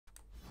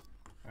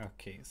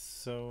Okay,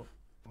 so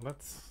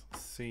let's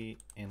see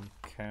in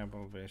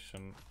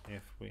Cablevision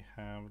if we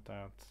have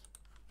that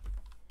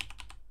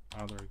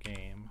other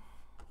game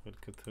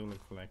with Cthulhu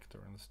Collector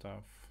and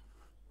stuff.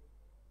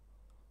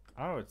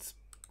 Oh, it's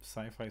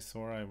Sci-Fi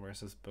Sauri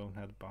versus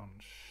Bonehead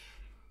Bunch.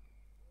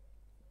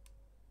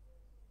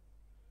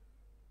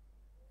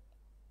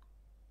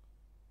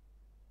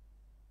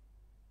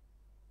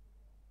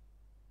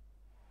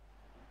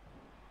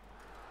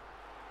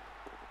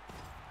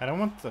 I don't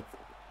want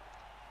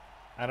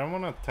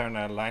to turn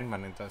a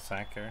lineman into a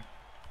sacker.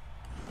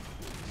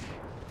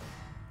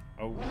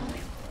 Oh,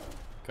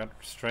 got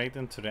straight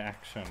into the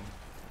action.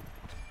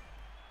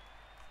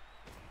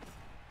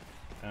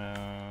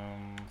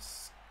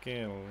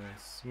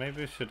 Skills.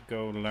 Maybe we should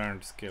go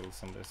learned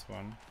skills on this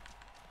one.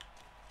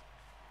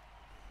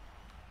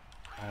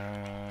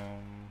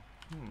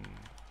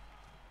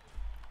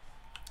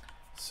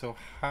 So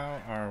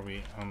how are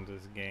we on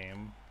this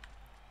game?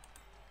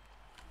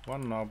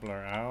 One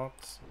Nobbler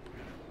out.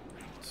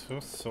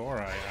 Two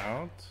Sauri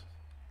out.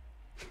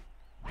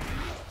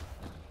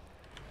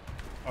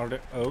 Are the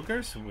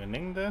ogres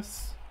winning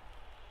this?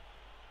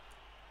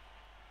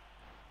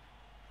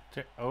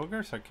 The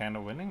ogres are kind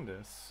of winning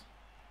this.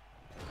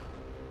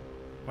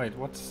 Wait,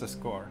 what's the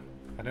score?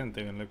 I didn't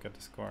even look at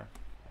the score.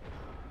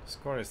 The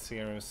score is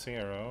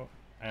 0-0,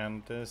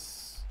 and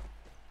this...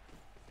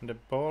 the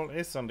ball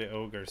is on the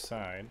ogre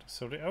side,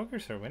 so the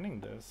ogres are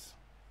winning this.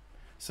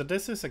 So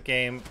this is a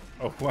game...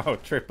 oh wow,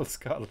 triple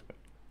skull.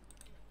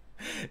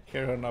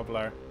 Hero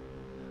Nobbler.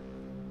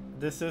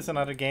 This is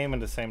another game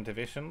in the same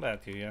division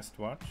that you just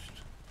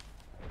watched.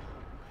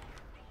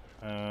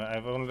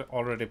 I've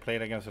already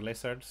played against the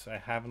lizards. I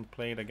haven't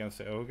played against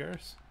the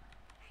ogres.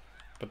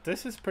 But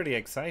this is pretty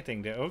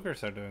exciting. The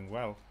ogres are doing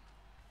well.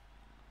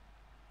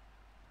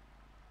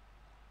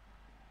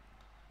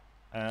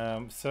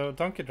 So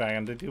Donkey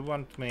Dragon, did you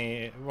want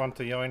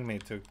to join me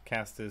to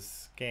cast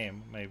this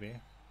game, maybe?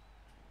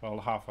 Well,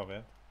 half of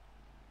it.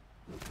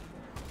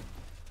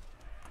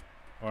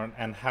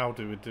 And how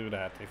do we do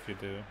that if you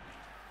do?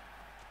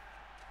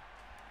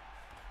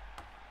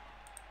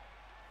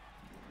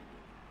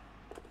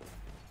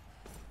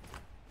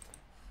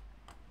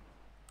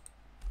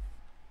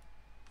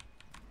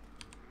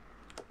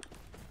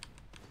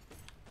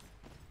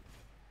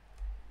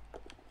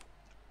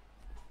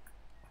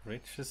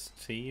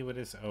 Richest tea with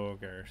his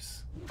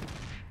ogres.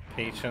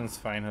 Patience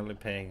finally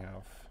paying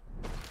off.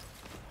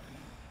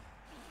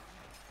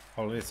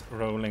 Always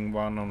rolling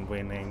one on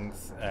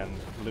winnings and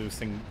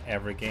losing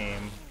every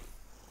game.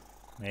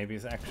 Maybe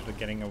he's actually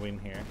getting a win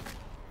here.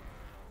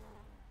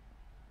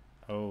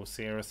 Oh,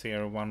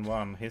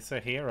 0-0-1-1. He's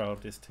a hero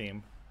of this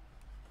team.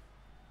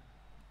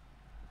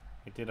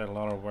 He did a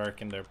lot of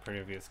work in their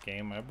previous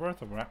game. I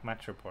brought a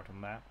match report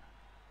on that.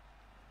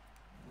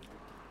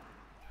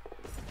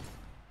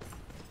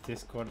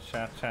 Discord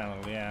chat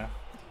channel, yeah,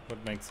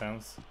 would make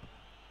sense.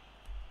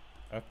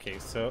 Okay,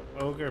 so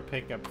ogre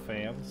pickup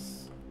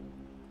fails.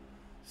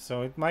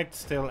 So it might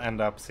still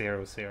end up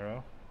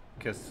 0-0,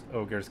 because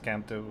ogres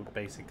can't do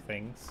basic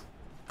things.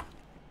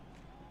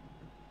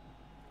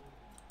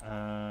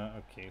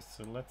 Okay,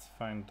 so let's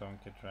find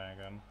Donkey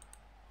Dragon.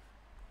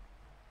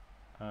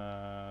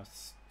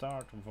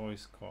 Start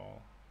voice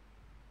call.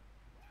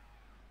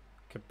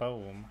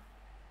 Kaboom.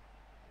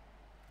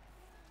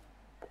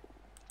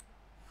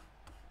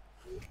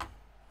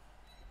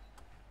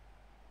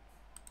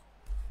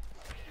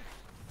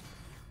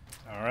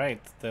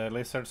 Alright, the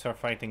lizards are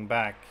fighting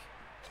back.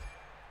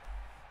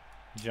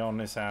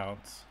 John is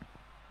out.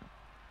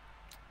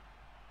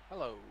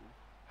 Hello.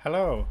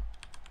 Hello.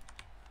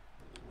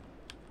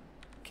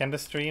 Can the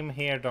stream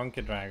hear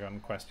Donkey Dragon?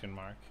 Question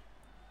mark.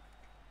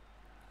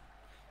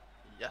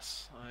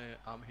 Yes,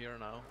 I'm here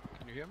now.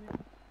 Can you hear me?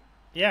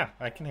 Yeah,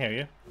 I can hear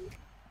you.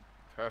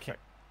 Perfect.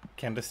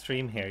 Can the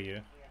stream hear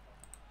you?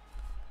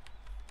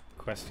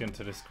 Question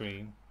to the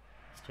screen.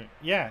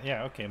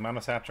 Yeah, okay.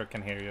 Manosatra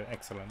can hear you.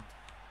 Excellent.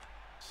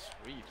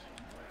 Sweet.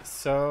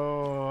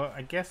 So,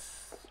 I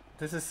guess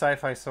this is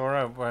Sci-Fi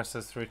Sora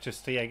versus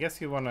Richest T. I guess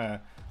you want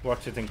to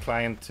watch it in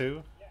client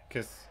too?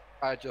 Because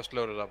I just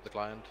loaded up the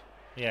client.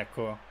 yeah,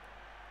 cool.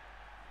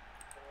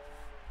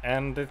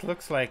 And it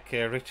looks like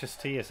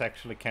Richest T is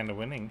actually kind of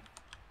winning,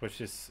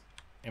 which is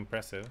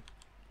impressive.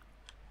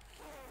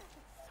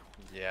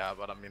 Yeah,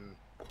 but I mean...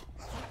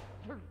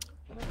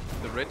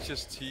 the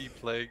richest T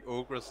playing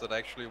ogres that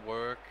actually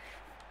work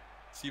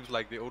seems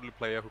like the only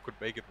player who could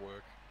make it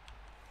work.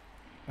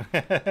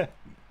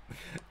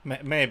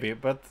 Maybe,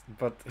 but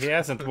he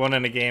hasn't won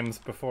any games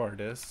before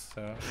this,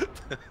 so...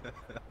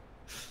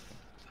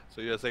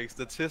 So you're saying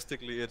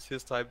statistically it's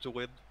his time to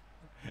win?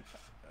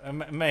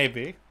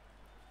 Maybe.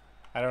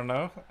 I don't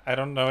know. I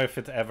don't know if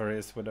it ever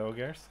is with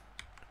ogres.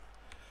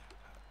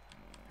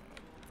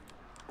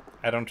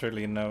 I don't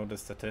really know the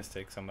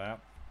statistics on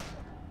that.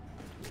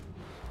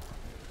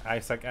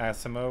 Isaac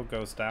Asimov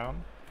goes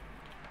down.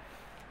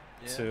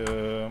 Yeah.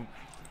 To...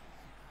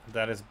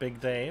 that is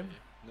Big Dave.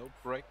 No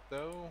break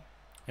though.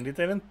 And he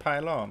didn't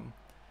pile on.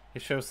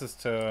 He chose us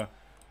to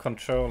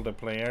control the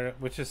player,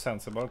 which is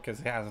sensible because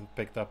he hasn't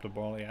picked up the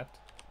ball yet.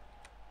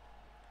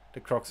 The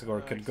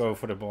Croxagore could go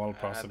for the ball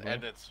possibly.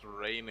 And it's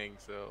raining,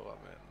 so I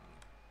mean.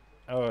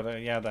 Oh,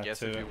 yeah, that Yes,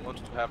 too. if he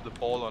wants to have the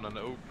ball on an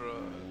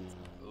ogre.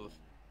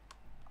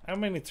 I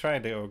mean, he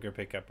tried the ogre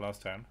pickup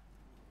last turn.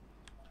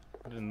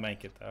 Didn't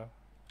make it though.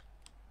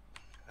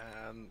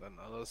 And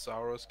another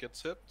Saurus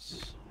gets hit.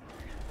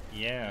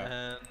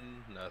 Yeah.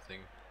 And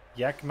nothing.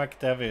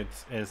 Gman8D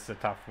is a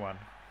tough one.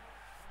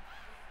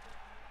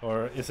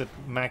 Or is it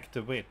Mac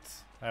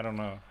DeWitt? I don't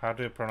know. How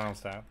do you pronounce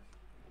that?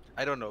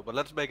 I don't know, but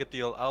let's make a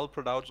deal. I'll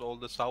pronounce all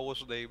the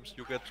Saurus names.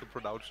 You get to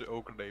pronounce the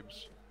ogre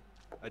names.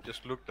 I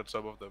just looked at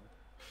some of them.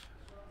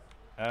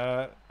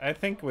 I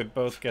think we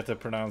both get to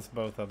pronounce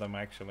both of them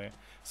actually.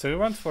 So we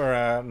went for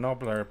a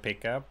Nobler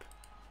pickup.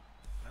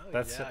 Oh,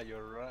 That's yeah,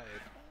 you're right.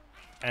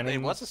 And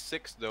it was a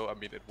 6 though. I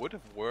mean, it would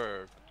have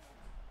worked.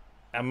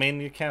 I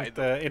mean, you can't.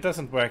 It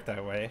doesn't work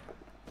that way.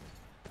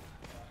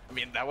 I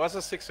mean, that was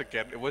a 6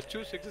 again. It was 2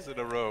 6s in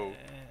a row.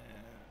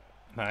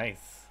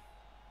 Nice.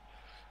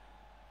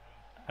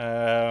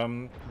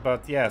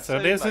 But yeah, so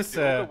this is.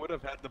 The ogre would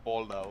have had the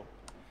ball now.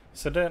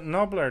 So the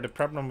Nobler, the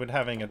problem with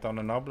having it on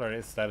a Nobler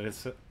is that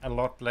it's a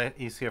lot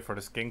easier for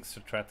the skinks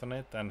to threaten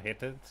it and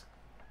hit it.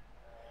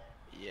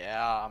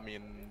 Yeah, I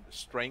mean,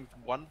 strength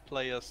 1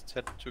 players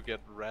tend to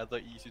get rather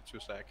easy to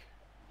sack.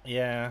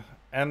 Yeah,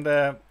 and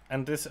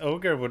this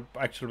ogre would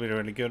actually be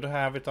really good to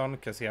have it on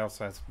because he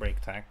also has break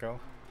tackle,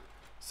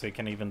 so he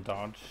can even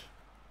dodge.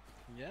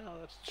 Yeah,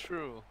 that's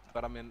true.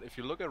 But I mean, if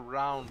you look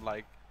around,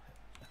 like,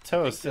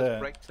 Toast,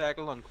 break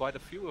tackle on quite a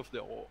few of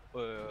the.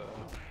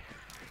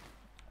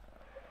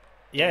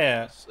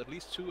 Yeah, at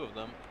least 2 of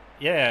them.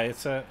 Yeah,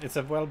 it's a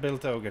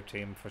well-built ogre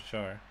team for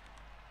sure.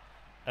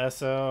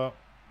 So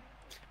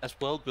as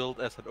well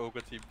built as an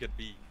ogre team can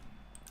be.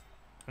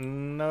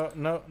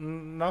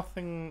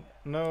 Nothing.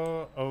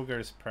 No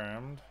ogres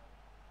permed.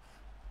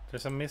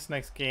 There's a miss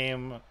next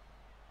game.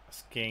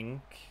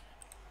 Skink.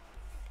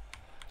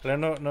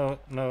 No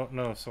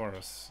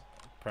Saurus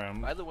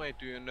permed. By the way,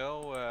 do you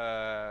know?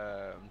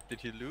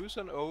 Did he lose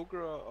an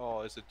ogre,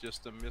 or is it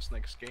just a miss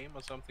next game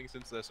or something?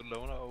 Since there's a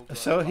loner ogre.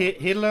 So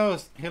he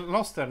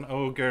lost an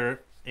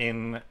ogre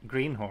in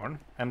Greenhorn,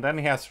 and then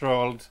he has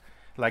rolled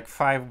like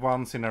 5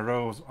 ones in a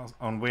row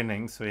on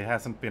winning, so he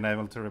hasn't been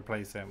able to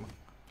replace him.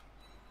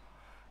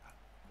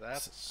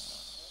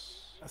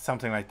 That's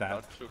something like that.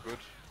 Not too good.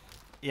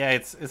 Yeah,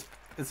 it's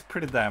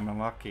pretty damn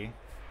unlucky.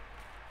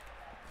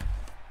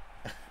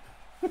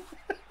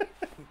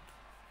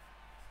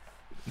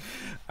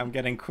 I'm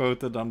getting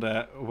quoted on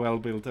the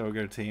well-built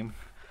ogre team.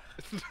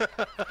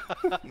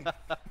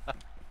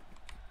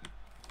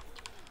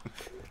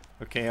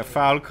 Okay, a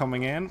foul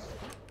coming in.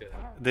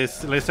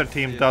 This lizard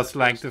team does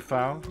like to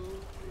foul.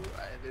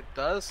 It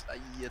does.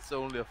 It's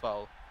only a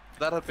foul.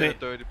 That had been a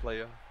dirty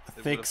player.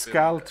 Thick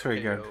skull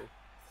triggered.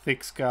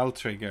 Thick skull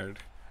triggered.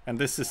 And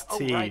this is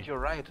T. Oh right, you're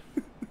right.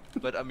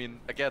 But I mean,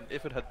 again,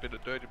 if it had been a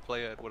dirty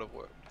player, it would have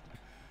worked.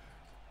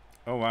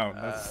 Oh wow,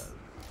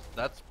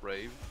 that's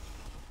brave.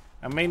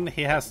 I mean,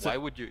 he has to. Why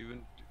would you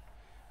even?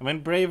 I mean,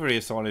 bravery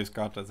is all he's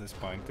got at this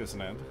point,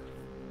 isn't it?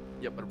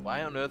 Yeah, but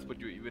why on earth would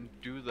you even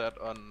do that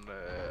on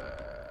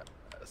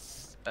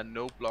a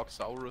no-block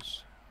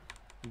Saurus?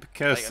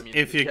 Because like, I mean,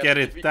 if you get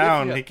it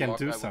down, he can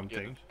do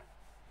something.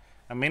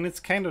 I mean, it's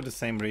kind of the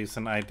same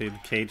reason I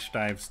did cage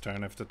dives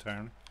turn after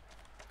turn.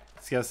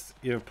 It's just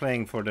you're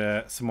playing for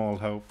the small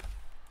hope.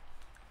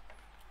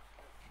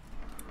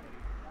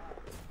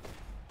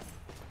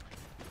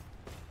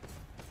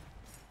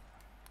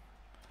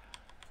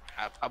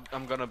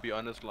 I'm gonna be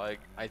honest, like,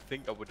 I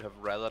think I would have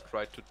rather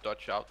tried to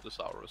dodge out the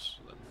Saurus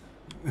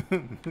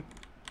than...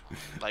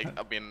 like,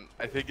 I mean,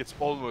 I think it's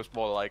almost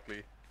more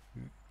likely.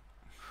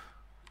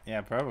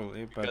 Yeah,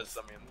 probably, but... Because,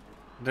 I mean,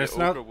 there's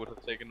the ogre would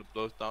have taken the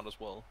blows down as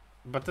well.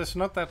 But there's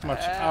not that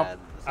much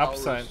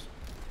upside.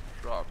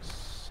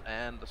 Rocks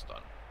and the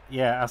stun.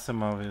 Yeah,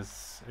 Asimov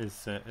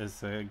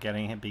is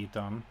getting beat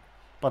on.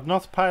 But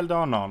not piled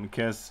on,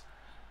 because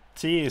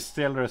T is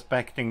still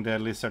respecting the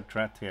lizard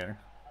threat here.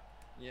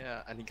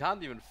 Yeah, and he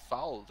can't even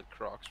foul the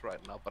Crocs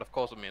right now. But of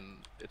course, I mean,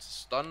 it's a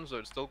stun, so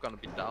it's still gonna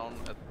be down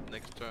at the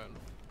next turn.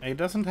 He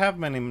doesn't have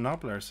many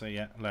Nobblers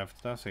yet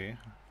left, does he?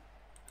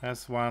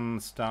 Has one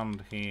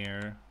stunned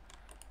here,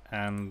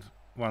 and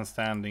one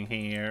standing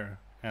here,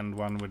 and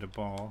one with the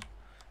ball,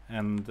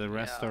 and the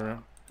rest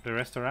are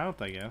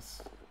out, I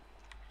guess.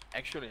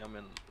 Actually, I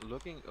mean,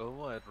 looking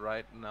over it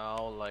right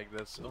now, like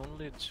there's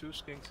only 2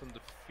 skinks in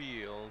the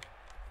field.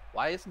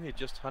 Why isn't he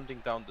just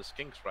hunting down the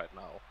skinks right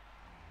now?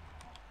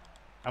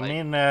 I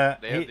mean, they're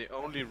the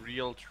only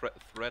real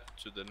threat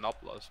to the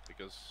Nobblers,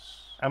 because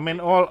I mean,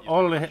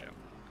 all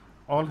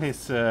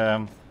his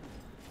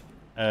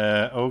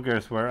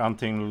ogres were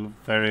until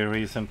very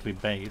recently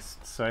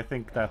based, so I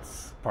think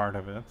that's part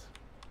of it.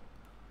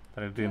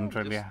 But it didn't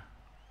really.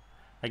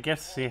 I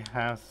guess he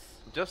has.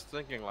 Just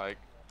thinking, like,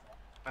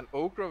 an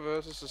ogre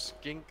versus a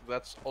skink,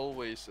 that's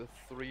always a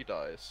 3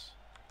 dice.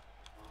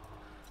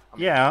 I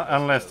mean, yeah,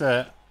 unless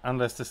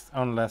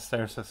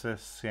there's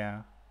assist,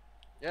 yeah.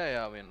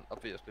 Yeah, I mean,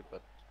 obviously,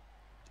 but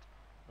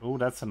Oh,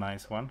 that's a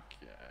nice one.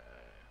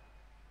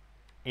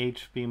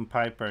 H-Beam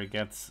Piper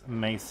gets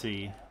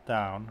Macy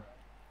down.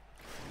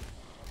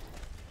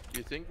 Do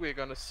you think we're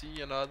gonna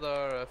see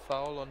another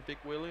foul on Big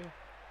Willie?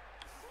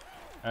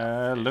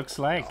 Looks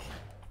like.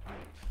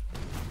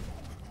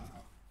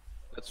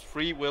 That's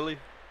Free Willie.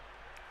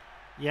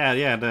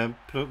 Yeah, the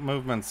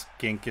movement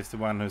skink is the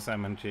one who's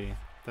MNG.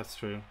 That's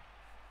true.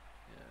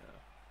 Yeah.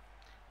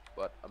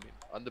 But, I mean,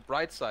 on the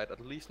bright side, at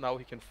least now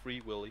he can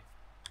Free Willie.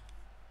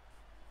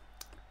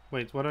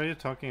 Wait, what are you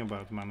talking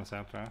about,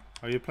 Manasatra?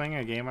 Are you playing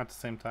a game at the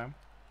same time?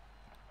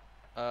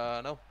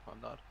 No,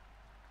 I'm not.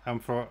 I'm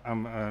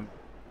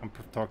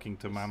talking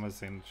to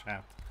Mamas in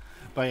chat.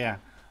 But yeah.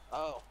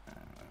 Oh.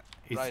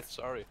 Right,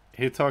 sorry.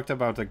 He talked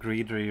about a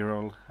greed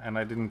reroll, and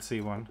I didn't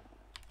see one.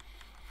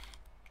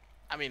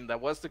 I mean,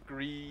 that was the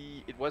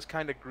it was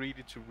kind of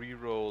greedy to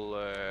reroll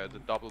the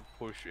double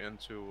push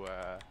into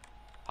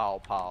Pow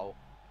Pow.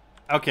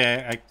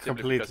 Okay, I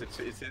Simply completely.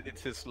 because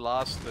it's his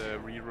last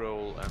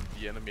reroll, and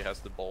the enemy has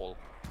the ball.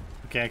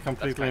 Okay, That's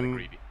kind of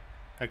greedy.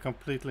 I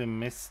completely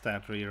missed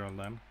that reroll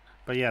then.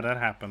 But yeah, that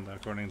happened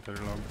according to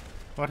the log.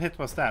 What hit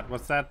was that?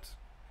 Was that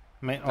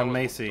on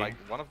Macy? Like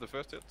one of the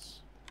first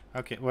hits.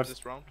 Okay,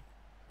 This round.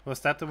 Was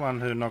that the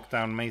one who knocked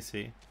down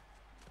Macy?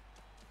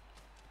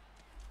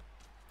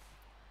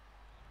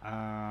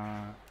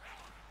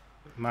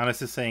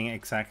 Manus is saying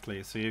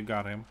exactly, so you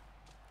got him.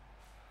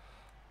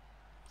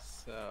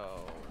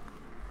 So,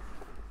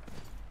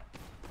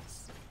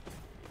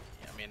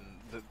 I mean,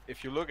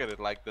 if you look at it,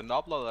 like the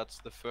Nobler that's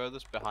the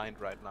furthest behind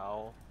right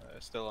now,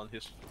 still on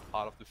his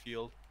part of the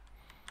field.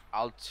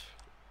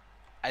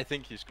 I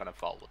think he's gonna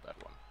foul with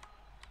that one.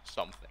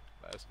 Something.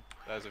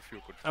 There's a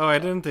few good. Oh, I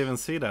didn't even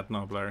see that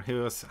Nobler. He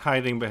was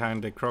hiding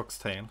behind the Croc's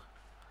tail.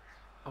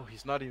 Oh,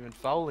 he's not even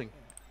fouling.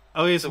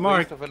 Oh, he's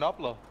marked. Of a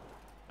Nobler.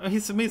 Oh,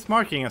 he's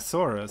marking a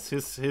Saurus.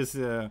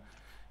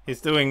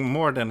 He's doing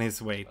more than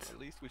his weight. But at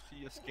least we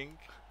see a skink.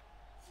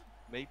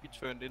 Maybe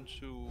turned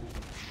into.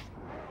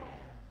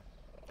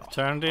 Just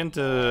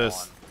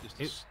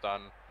a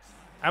stun.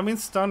 I mean,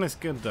 stun is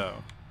good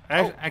though.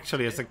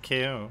 Actually, as a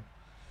KO,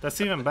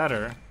 that's even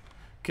better.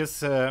 Because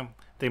the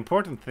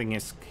important thing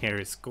here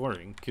is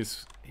scoring.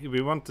 Because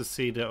we want to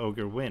see the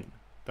ogre win,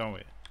 don't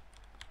we?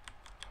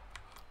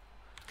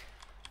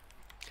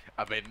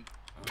 I mean,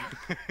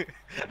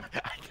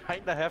 I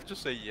kinda have to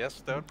say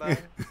yes, don't I?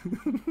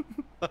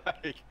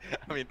 Like,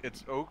 I mean,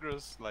 it's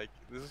ogres. Like,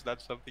 this is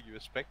not something you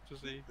expect to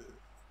see.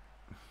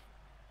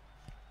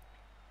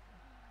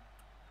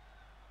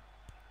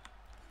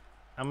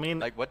 I mean,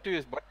 like, what do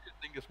you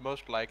think is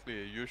most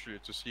likely usually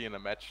to see in a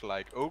match?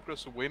 Like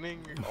ogres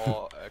winning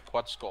or a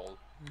quad skull?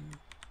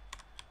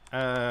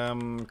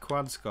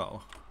 Quad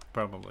skull,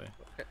 probably.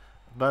 Okay.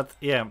 But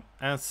yeah,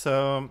 and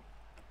so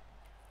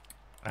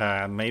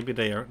maybe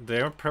they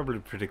are probably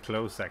pretty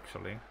close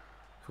actually.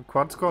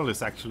 Quad skull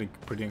is actually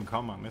pretty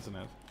uncommon, isn't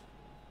it?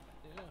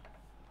 Yeah.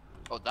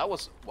 Oh, that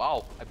was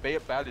wow! I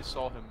barely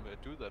saw him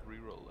do that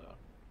reroll there.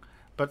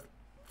 But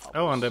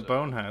on the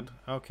Bonehead.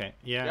 Okay,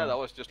 yeah. Yeah, that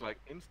was just like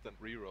instant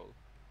reroll.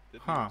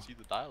 Didn't even see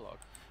the dialogue.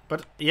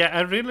 But yeah,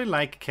 I really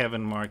like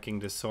Kevin marking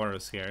the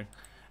Saurus here.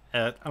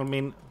 I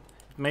mean,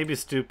 maybe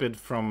stupid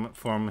from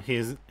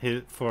his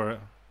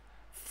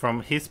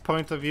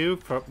point of view,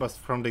 but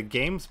from the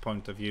game's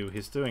point of view,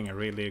 he's doing a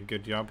really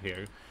good job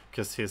here.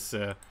 Because his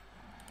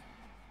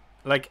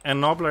like a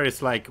Nobler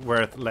is like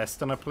worth less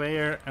than a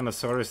player, and a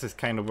Saurus is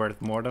kind of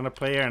worth more than a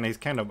player, and he's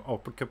kind of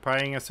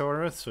occupying a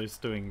Saurus, so he's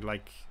doing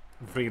like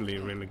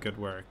really good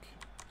work.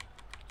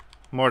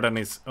 More than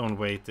his own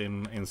weight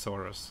in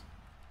Saurus.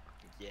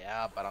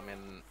 Yeah, but I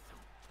mean,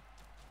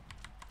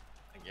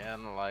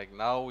 again, like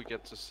now we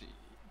get to see.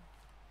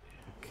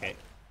 Okay.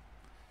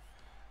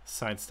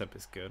 Sidestep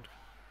is good.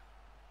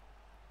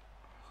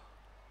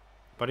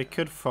 But he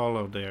could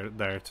follow there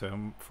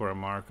for a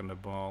mark on the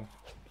ball.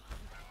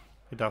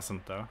 He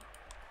doesn't though.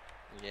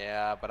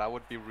 Yeah, but I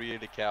would be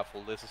really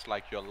careful. This is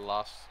like your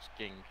last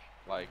skink.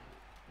 Like.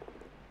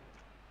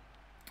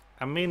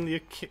 I mean, you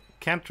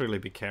can't really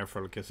be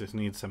careful because it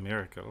needs a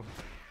miracle.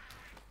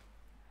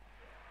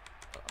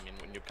 I mean,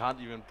 when you can't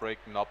even break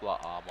Nobler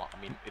armor,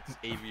 I mean, it's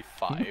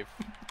AV5.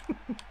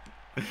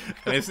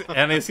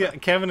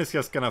 Kevin is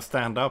just gonna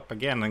stand up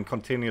again and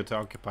continue to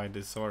occupy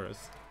this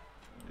Saurus.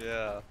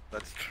 Yeah,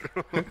 that's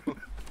true.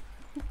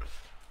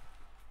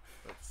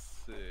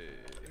 Let's see.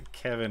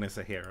 Kevin is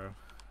a hero.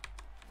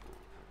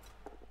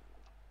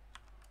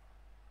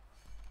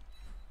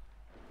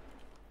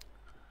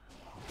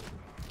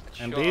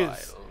 And sure,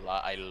 these...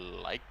 I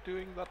like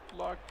doing that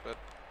block, but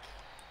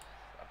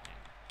I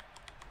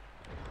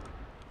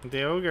mean,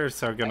 the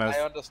ogres are gonna...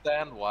 I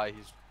understand why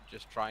he's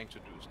just trying to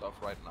do stuff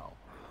right now.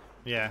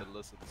 Yeah. The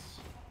lizards.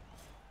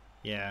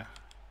 Yeah.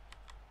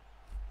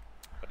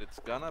 But it's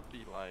gonna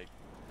be like...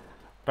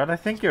 But I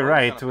think you're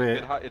right.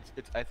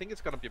 I think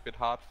it's gonna be a bit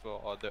hard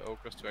for the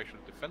ogres to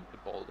actually defend the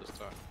ball this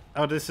turn.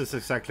 Oh, this is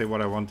exactly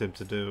what I want him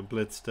to do.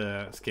 Blitz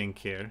the skink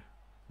here.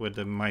 With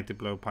the mighty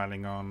blow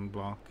piling on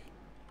block.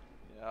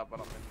 Yeah,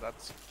 but I mean,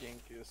 that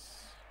skink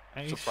is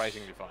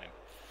surprisingly fine.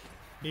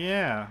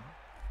 Yeah.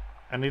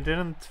 And he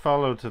didn't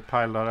follow to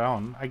pile that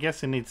on. I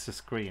guess he needs a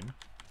screen.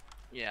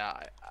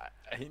 Yeah,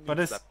 he But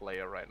needs that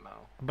player right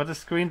now. But the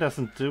screen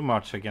doesn't do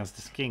much against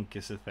the skink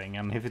is the thing.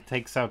 And if it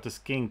takes out the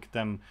skink,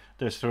 then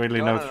there's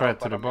really no threat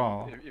to the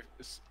ball.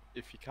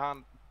 If he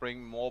can't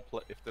bring more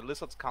if the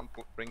lizards can't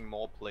bring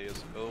more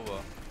players over,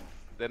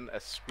 then a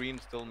screen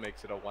still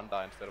makes it a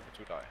 1-die instead of a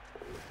 2-die.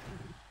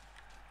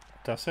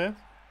 Does it?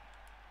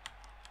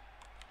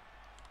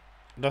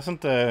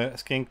 Doesn't the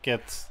skink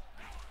get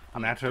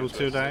natural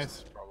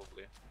 2-dies?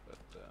 Probably, but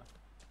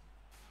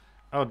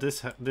oh,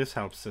 this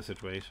helps the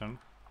situation,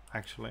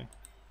 actually.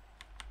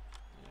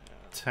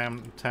 Yeah.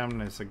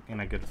 Tam is in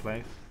a good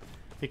place.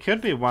 He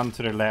could be one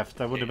to the left.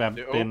 That would have been.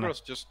 The ogres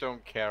just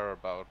don't care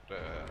about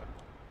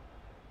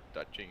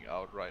dodging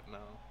out right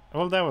now.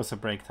 Well, that was a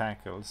break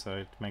tackle, so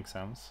it makes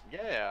sense.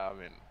 Yeah, I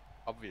mean,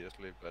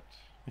 obviously, but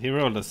he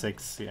rolled a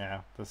 6.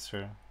 Yeah, that's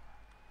true.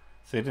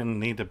 So he didn't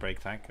need a break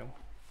tackle.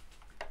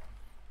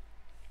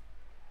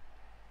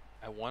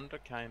 I wonder,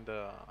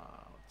 kinda.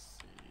 Let's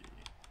see.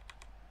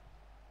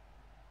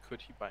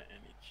 Could he by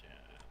any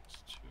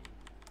chance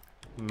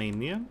to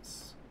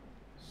minions?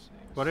 6.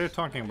 What are you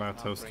talking about,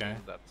 Toast guy?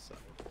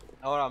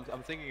 Oh,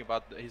 I'm thinking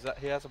about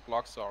he has a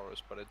block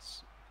Saurus, but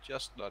it's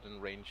just not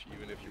in range,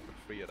 even if you could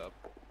free it up.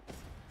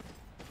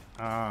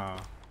 Ah,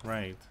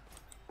 right.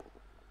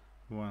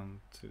 1,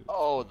 2.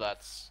 Oh,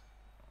 that's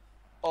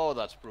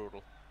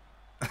brutal.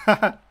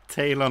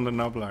 Tail on the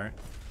Nobbler.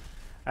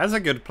 That's a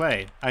good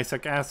play.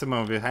 Isaac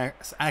Asimov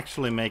is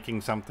actually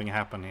making something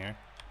happen here.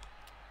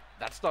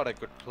 That's not a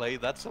good play.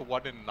 That's a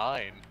 1 in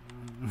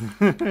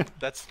 9.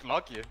 That's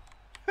lucky.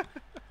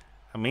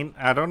 I mean,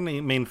 I don't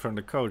mean from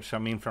the coach. I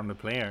mean from the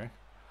player.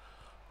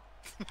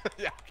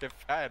 Yeah, okay,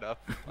 fair enough.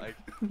 Like,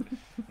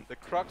 the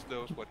Crux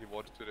knows what he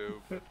wants to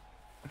do, but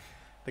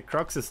the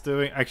Crux is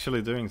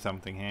actually doing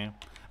something here.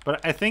 But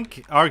I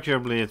think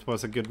arguably it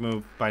was a good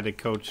move by the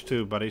coach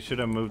too. But he should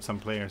have moved some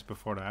players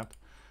before that,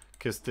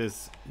 because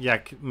this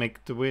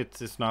make the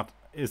width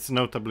is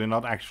notably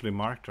not actually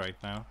marked right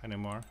now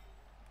anymore.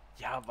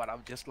 Yeah, but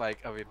I'm just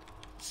like, I mean,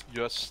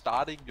 you're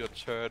starting your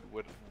turn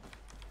with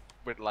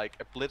like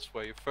a blitz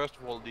where you first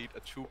of all need a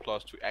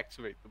 2+ to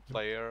activate the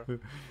player,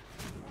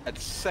 and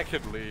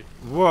secondly,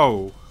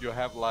 whoa, you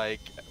have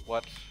like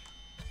what,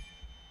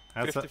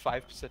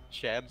 55%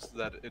 chance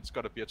that it's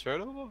gonna be a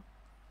turnover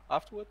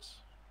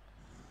afterwards.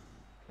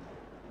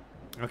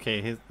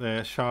 Okay,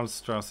 the Charles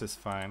Strauss is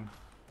fine.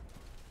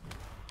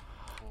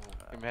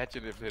 Oh,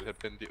 imagine if it had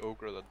been the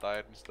ogre that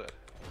died instead.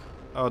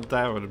 Oh,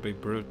 that would be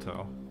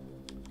brutal.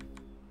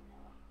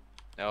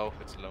 No,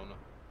 it's a loner.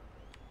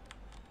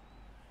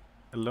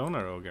 A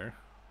loner ogre?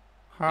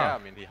 Huh. Yeah, I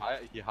mean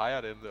he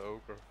hired in the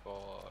ogre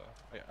for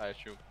I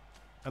assume.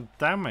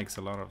 That makes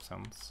a lot of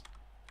sense.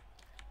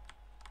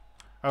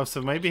 Oh,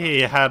 so maybe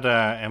he had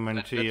a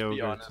MNG ogre. Let's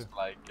be honest,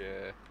 like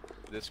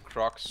this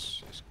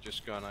Crux is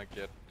just gonna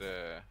get.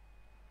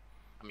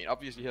 I mean,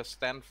 obviously he has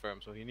stand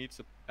firm, so he needs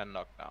a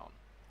knockdown.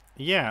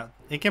 Yeah,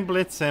 he can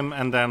blitz him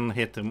and then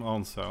hit him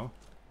also.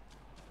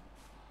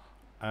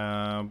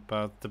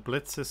 But the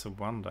blitz is a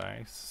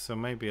 1-die, so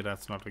maybe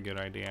that's not a good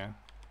idea.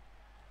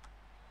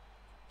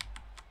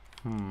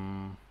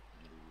 Yeah.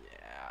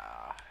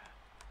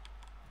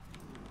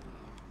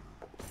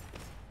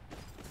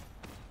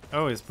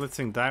 Oh, he's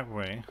blitzing that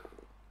way.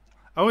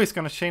 Oh, he's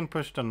gonna chain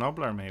push the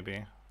Nobbler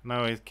maybe.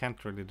 No, he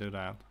can't really do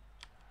that.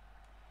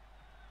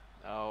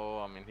 No,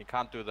 I mean he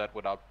can't do that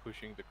without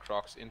pushing the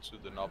Crocs into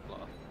the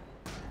Nobbler,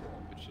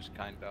 which is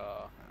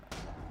kinda.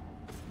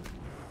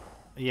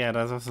 Yeah,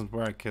 that doesn't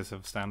work because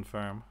of stand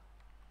firm.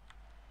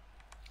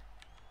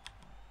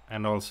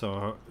 And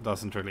also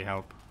doesn't really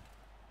help.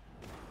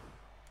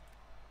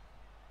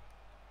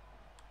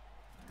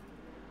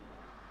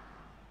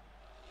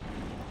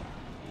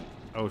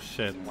 Oh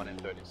shit. 1 in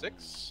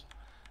 36.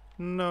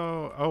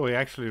 No. Oh, he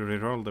actually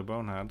rerolled the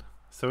Bonehead.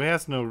 So he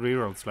has no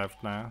rerolls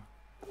left now.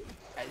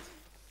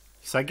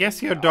 So I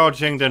guess you're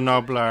dodging the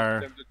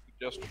Nobbler.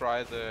 Just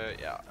try the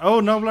Oh,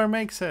 Nobbler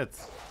makes it.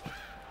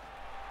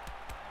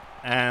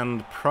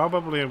 And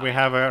probably we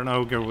have an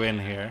ogre win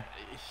here.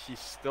 He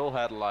still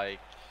had like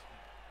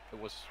it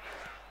was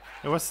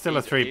still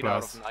a 3+.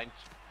 Out of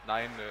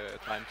 9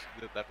 times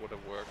that would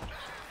have worked.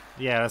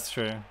 Yeah, that's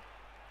true.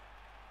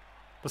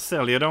 But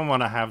still, you don't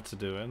want to have to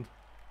do it.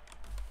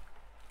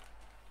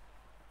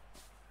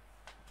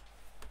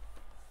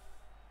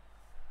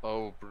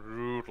 Oh,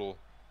 brutal.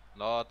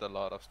 Not a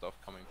lot of stuff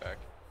coming back.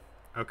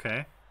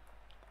 Okay.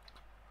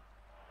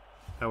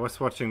 I was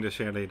watching the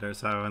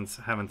cheerleaders, I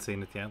haven't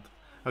seen it yet.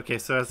 Okay,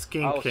 so a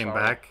skink came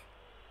back.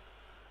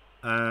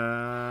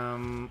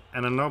 And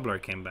a Nobbler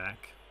came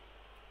back.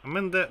 I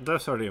mean,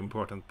 those are the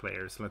important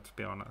players, let's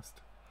be honest.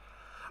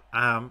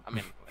 I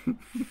mean,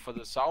 for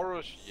the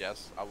Saurus,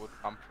 yes, I would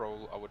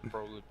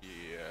probably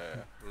be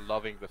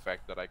loving the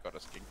fact that I got a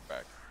skink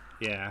back.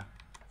 Yeah.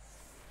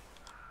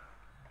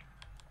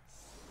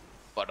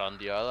 But on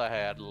the other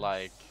hand,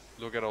 like,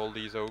 look at all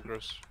these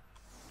ogres.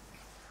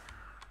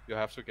 You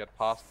have to get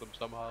past them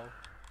somehow.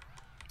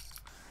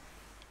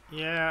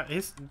 Yeah,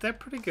 they're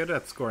pretty good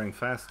at scoring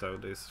fast though,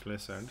 these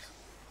lizards.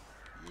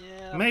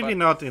 Yeah, Maybe but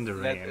not in the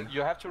that, rain.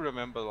 you have to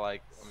remember,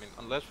 like, I mean,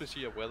 unless we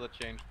see a weather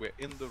change, we're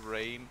in the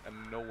rain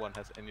and no one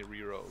has any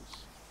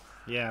rerolls.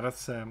 Yeah,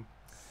 that's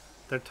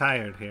they're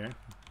tired here,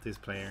 these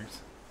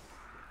players.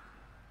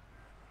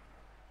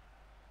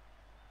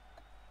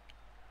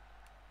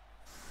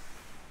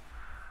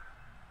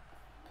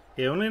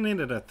 He only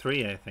needed a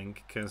 3, I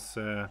think, because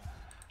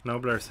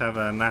Noblers have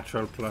a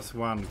natural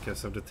 +1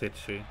 because of the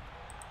Titchy.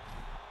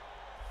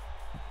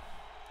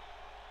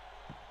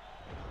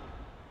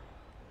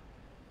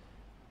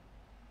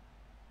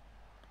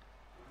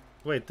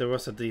 Wait, there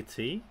was a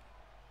DT?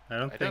 I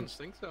don't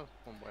think so.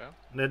 From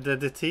where? the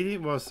DT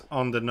was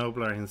on the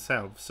Nobler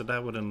himself, so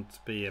that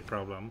wouldn't be a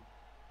problem.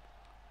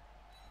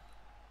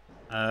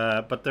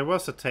 But there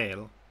was a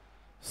tail,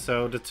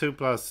 so the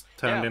 2+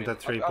 turned into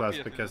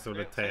 3+ because of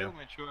the tail.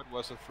 Made sure it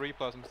was a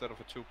 3+ instead of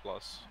a 2+.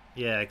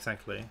 Yeah,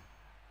 exactly.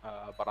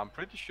 But I'm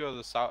pretty sure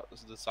the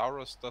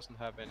Saurus doesn't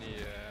have any.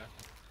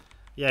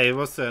 Yeah, it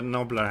was a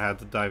Nobler had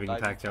the diving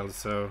tackle, tackle.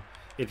 so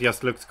it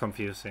just looked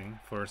confusing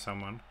for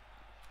someone.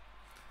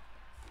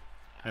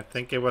 I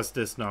think it was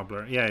this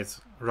Nobler. Yeah, it's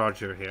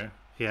Roger here.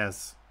 He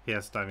has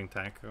diving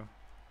tackle.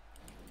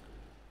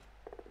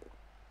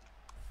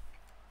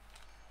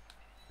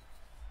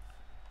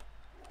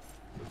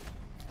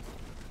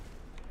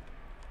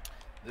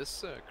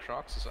 This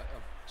Crocs is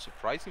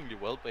surprisingly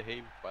well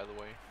behaved, by the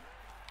way.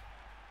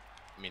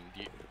 I mean,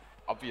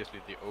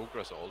 obviously the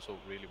Ogres are also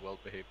really well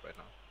behaved right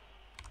now.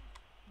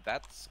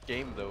 That's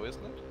game though,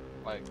 isn't it?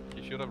 Like,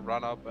 you should have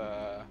run up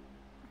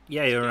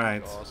yeah, you're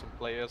right. Or some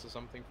players or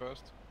something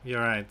first.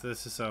 You're right.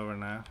 This is over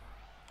now.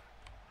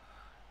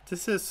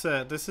 This is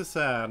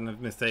a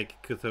mistake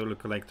Cthulhu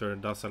Collector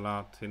does a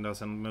lot. He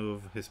doesn't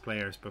move his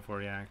players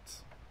before he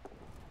acts.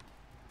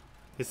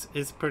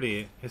 He's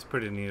pretty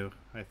new,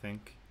 I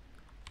think.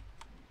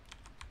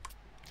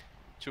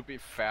 To be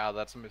fair,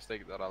 that's a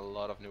mistake that a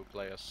lot of new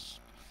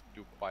players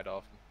do quite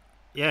often.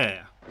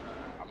 Yeah.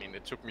 I mean,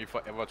 it took me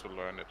forever to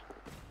learn it.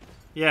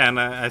 Yeah, and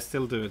I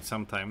still do it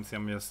sometimes.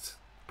 I'm just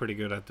pretty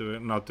good at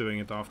not doing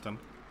it often.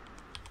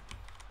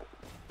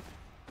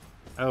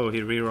 Oh,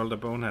 he rerolled a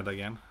Bonehead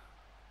again.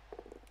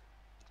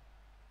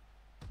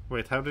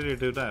 Wait, how did he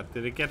do that?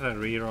 Did he get a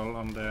reroll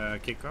on the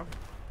kickoff?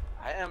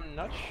 I am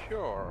not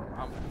sure.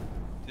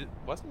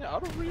 Wasn't it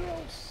out of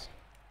rerolls?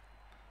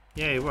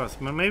 Yeah, it was.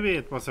 Maybe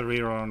it was a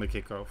reroll on the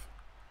kickoff.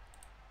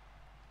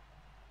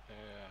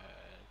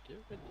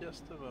 Give it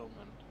just a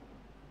moment.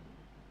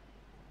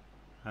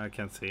 I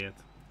can't see it.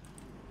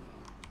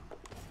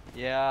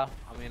 Yeah,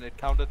 I mean, it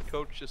counted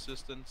coach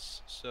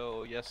assistance,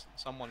 so yes,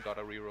 someone got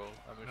a reroll.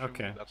 I'm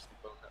assuming that's the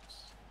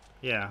bonus.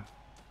 Yeah.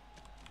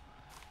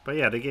 But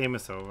yeah, the game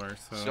is over,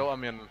 So, I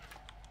mean,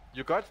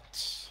 you got,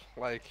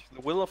 like,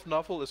 the will of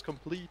Nuffle is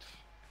complete.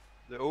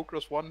 The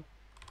Ogres won.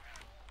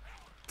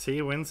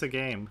 T wins a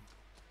game.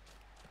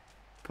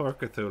 Poor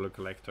Cthulhu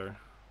Collector.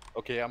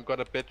 Okay, I'm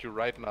gonna bet you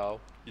right now,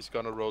 he's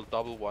gonna roll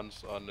double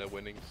ones on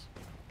winnings.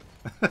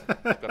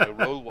 He's gonna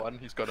roll one,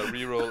 he's gonna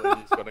reroll, and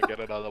he's gonna get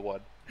another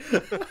one.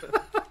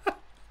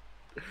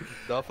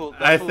 Nuffle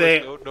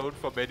is known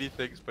for many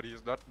things, but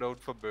he's not known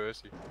for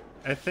mercy.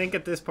 I think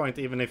at this point,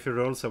 even if he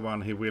rolls a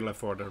 1, he will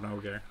afford an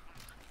ogre.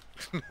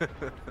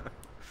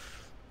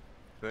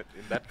 But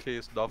in that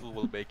case, Nuffle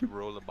will make him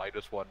roll a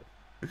 -1.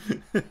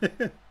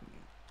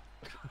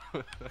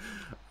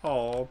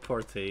 Oh,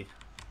 poor T.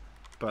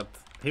 But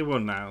he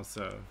won now,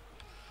 so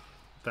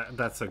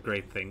that's a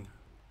great thing.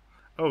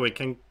 Oh, we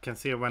can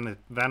see a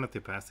vanity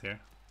pass here.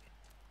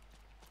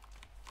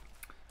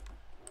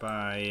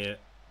 By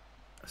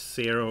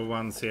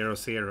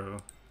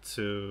 0100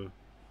 to...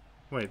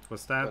 Wait,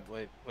 was that...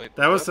 Wait.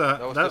 That was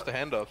just a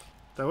handoff.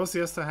 That was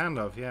just a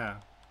handoff,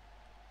 yeah.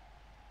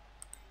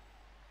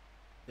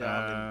 Yeah,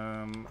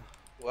 I mean,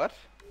 what?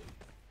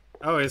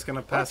 Oh, he's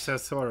gonna pass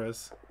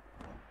Saurus.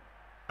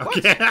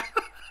 Okay.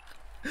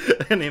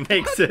 And he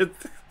makes it.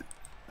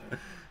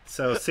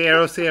 So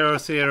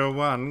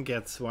 0001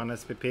 gets 1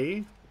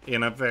 SPP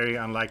in a very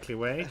unlikely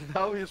way.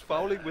 Now he's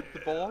fouling with the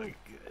ball.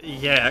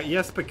 Yeah,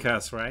 just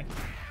because, right?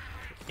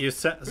 You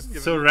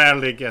so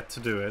rarely get to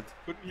do it.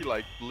 Couldn't he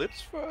like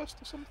blitz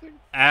first or something?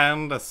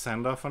 And a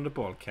send off on the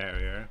ball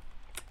carrier.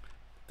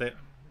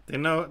 They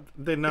know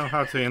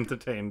how to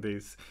entertain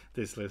these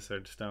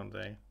lizards, don't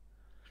they?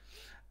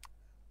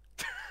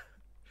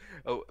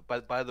 Oh,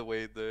 but by the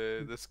way,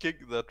 the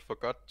skink that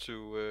forgot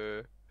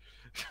to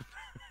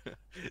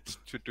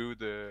to do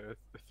the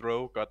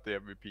throw got the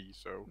MVP.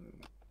 So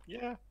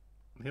yeah,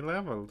 he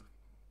leveled.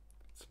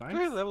 It's nice.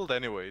 He leveled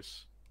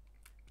anyways.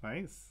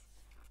 Nice.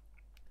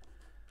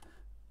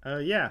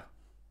 Yeah,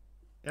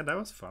 that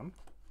was fun.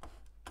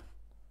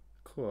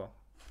 Cool.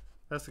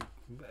 That's a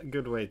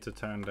good way to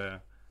turn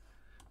the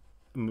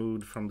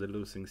mood from the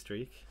losing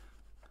streak.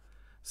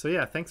 So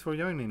yeah, thanks for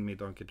joining me,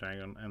 Donkey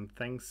Dragon, and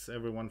thanks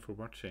everyone for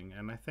watching.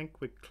 And I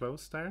think we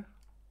close there,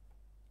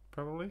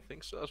 probably. I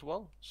think so as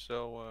well.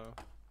 So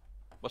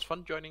was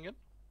fun joining in.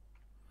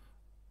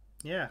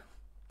 Yeah.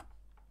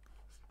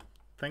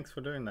 Thanks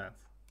for doing that,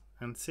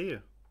 and see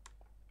you.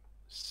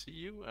 See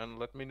you, and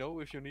let me know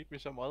if you need me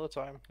some other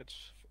time.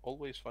 It's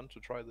always fun to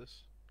try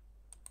this.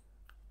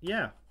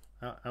 Yeah,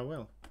 I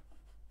will.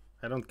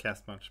 I don't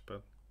cast much,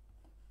 but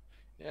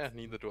Yeah,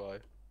 neither do I.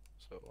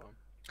 So,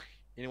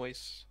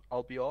 anyways,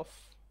 I'll be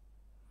off.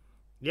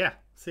 yeah,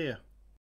 see ya.